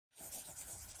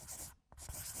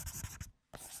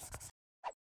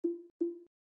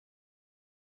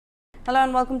Hello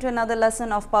and welcome to another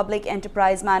lesson of public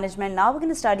enterprise management. Now we're going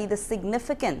to study the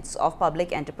significance of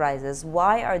public enterprises.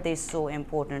 Why are they so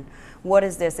important? What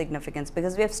is their significance?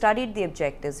 Because we have studied the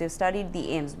objectives, we have studied the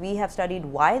aims, we have studied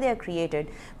why they are created,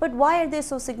 but why are they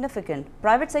so significant?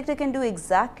 Private sector can do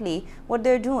exactly what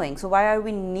they're doing. So why are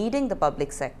we needing the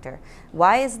public sector?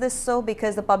 Why is this so?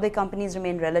 Because the public companies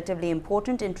remain relatively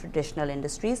important in traditional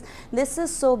industries. This is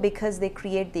so because they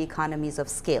create the economies of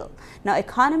scale. Now,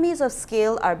 economies of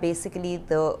scale are basically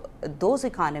those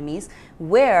economies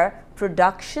where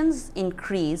productions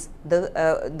increase,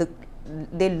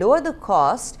 they lower the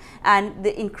cost, and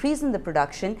the increase in the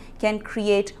production can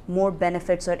create more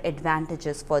benefits or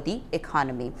advantages for the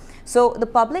economy. So the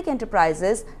public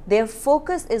enterprises, their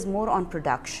focus is more on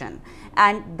production,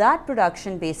 and that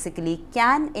production basically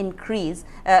can increase,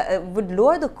 would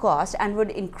lower the cost and would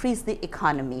increase the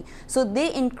economy. So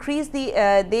they increase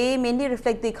they mainly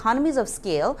reflect the economies of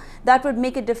scale that would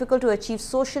make it difficult to achieve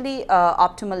socially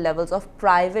optimal levels of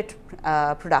private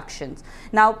productions.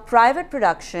 Now, private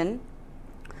production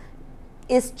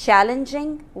is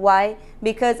challenging. Why?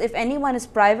 Because if anyone is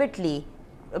privately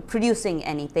producing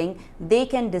anything, they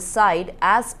can decide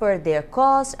as per their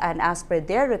cost and as per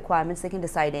their requirements, they can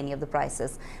decide any of the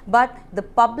prices. But the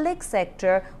public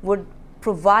sector would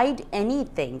provide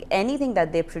anything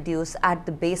that they produce at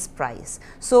the base price.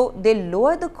 So they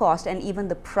lower the cost and even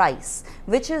the price,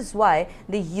 which is why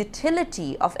the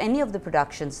utility of any of the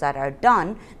productions that are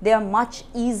done, they are much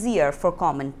easier for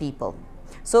common people.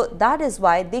 So that is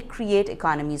why they create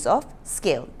economies of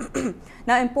scale.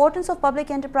 Now, importance of public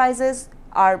enterprises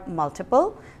are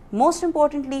multiple. Most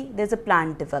importantly, there's a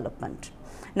planned development.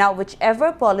 Now,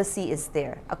 whichever policy is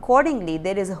there, accordingly,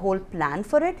 there is a whole plan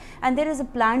for it, and there is a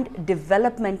planned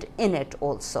development in it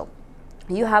also.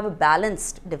 You have a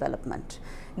balanced development.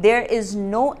 There is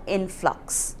no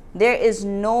influx. There is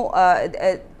no,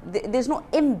 there's no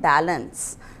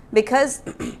imbalance, because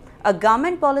a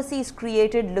government policy is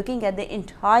created looking at the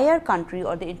entire country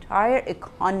or the entire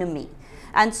economy.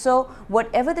 And so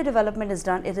whatever the development is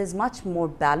done, it is much more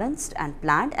balanced and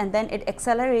planned, and then it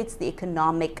accelerates the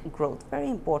economic growth. Very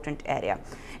important area.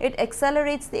 It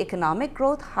accelerates the economic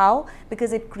growth. How?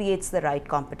 Because it creates the right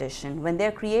competition. When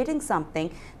they're creating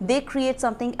something, they create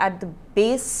something at the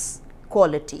base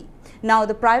quality. Now,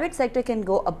 the private sector can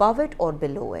go above it or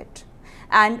below it.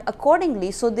 And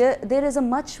accordingly, so there is a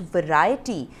much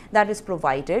variety that is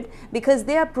provided, because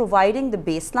they are providing the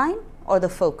baseline or the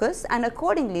focus, and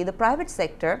accordingly the private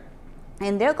sector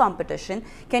in their competition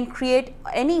can create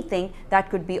anything that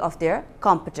could be of their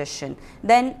competition.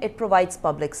 Then it provides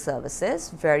public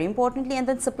services, very importantly, and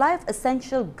then supply of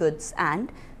essential goods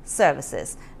and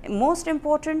services. Most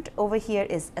important over here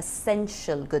is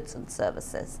essential goods and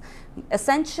services.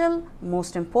 Essential,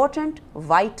 most important;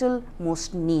 vital,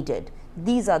 most needed.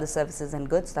 These are the services and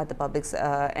goods that the public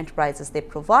enterprises they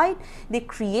provide. They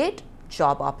create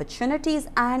job opportunities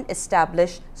and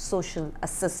establish social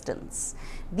assistance.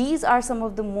 These are some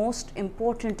of the most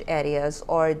important areas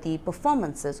or the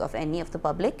performances of any of the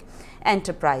public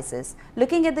enterprises.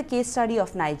 Looking at the case study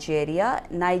of Nigeria,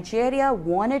 Nigeria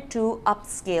wanted to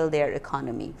upscale their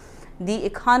economy. The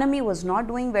economy was not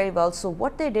doing very well, so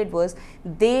what they did was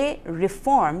they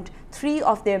reformed 3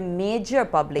 of their major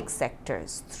public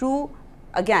sectors through,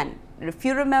 again, if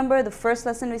you remember the first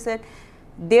lesson we said,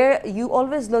 there you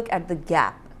always look at the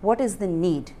gap. What is the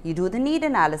need? You do the need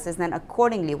analysis, then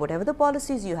accordingly, whatever the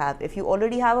policies you have, if you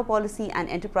already have a policy and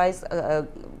enterprise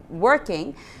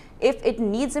working, if it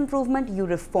needs improvement, you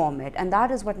reform it. And that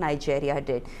is what Nigeria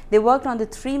did. They worked on the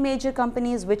 3 major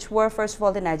companies, which were, first of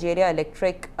all, the Nigeria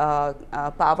Electric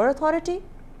Power Authority,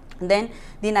 then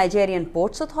the Nigerian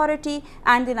Ports Authority,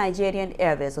 and the Nigerian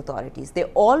Airways Authorities. They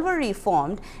all were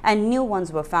reformed and new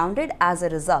ones were founded as a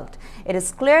result. It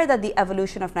is clear that the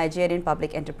evolution of Nigerian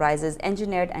public enterprises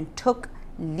engineered and took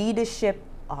leadership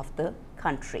of the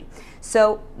country.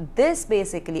 So this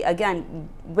basically, again,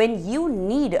 when you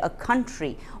need a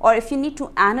country, or if you need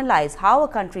to analyze how a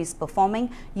country is performing,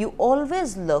 you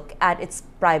always look at its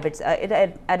private,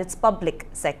 at its public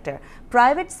sector.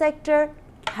 Private sector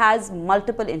has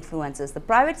multiple influences. The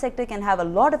private sector can have a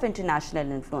lot of international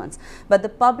influence, but the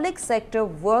public sector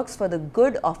works for the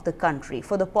good of the country,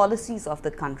 for the policies of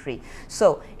the country.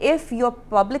 So if your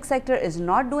public sector is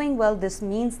not doing well, this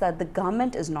means that the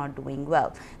government is not doing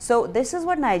well. So this is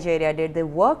what Nigeria did. They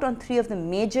worked on 3 of the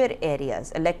major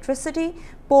areas: electricity,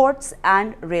 ports,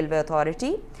 and railway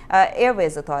authority,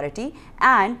 airways authority.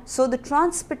 And so the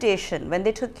transportation, when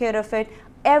they took care of it,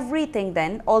 everything,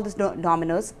 then all the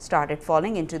dominoes started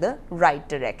falling into the right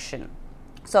direction.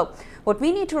 So what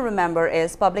we need to remember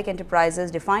is public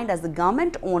enterprises, defined as the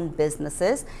government-owned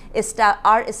businesses,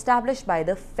 are established by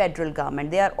the federal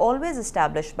government. They are always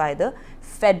established by the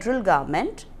federal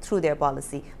government through their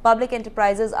policy. Public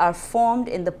enterprises are formed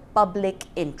in the public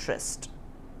interest.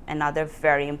 Another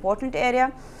very important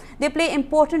area. They play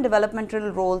important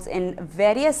developmental roles in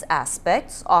various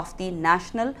aspects of the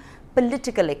national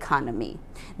political economy.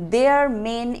 Their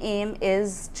main aim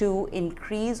is to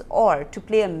increase or to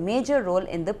play a major role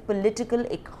in the political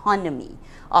economy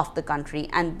of the country,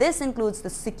 and this includes the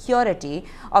security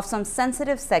of some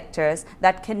sensitive sectors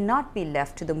that cannot be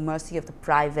left to the mercy of the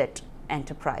private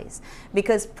enterprise,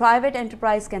 because private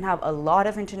enterprise can have a lot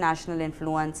of international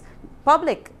influence.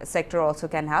 Public sector also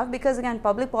can have, because again,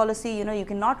 public policy, you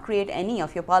cannot create any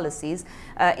of your policies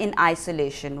in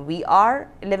isolation. We are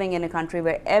living in a country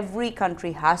where every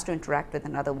country has to interact with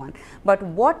another one. But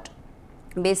what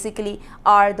basically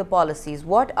are the policies?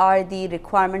 What are the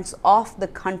requirements of the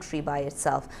country by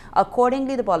itself?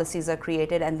 Accordingly, the policies are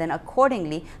created, and then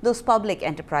accordingly, those public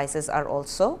enterprises are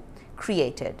also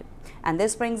created. And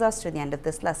this brings us to the end of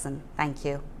this lesson. Thank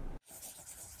you.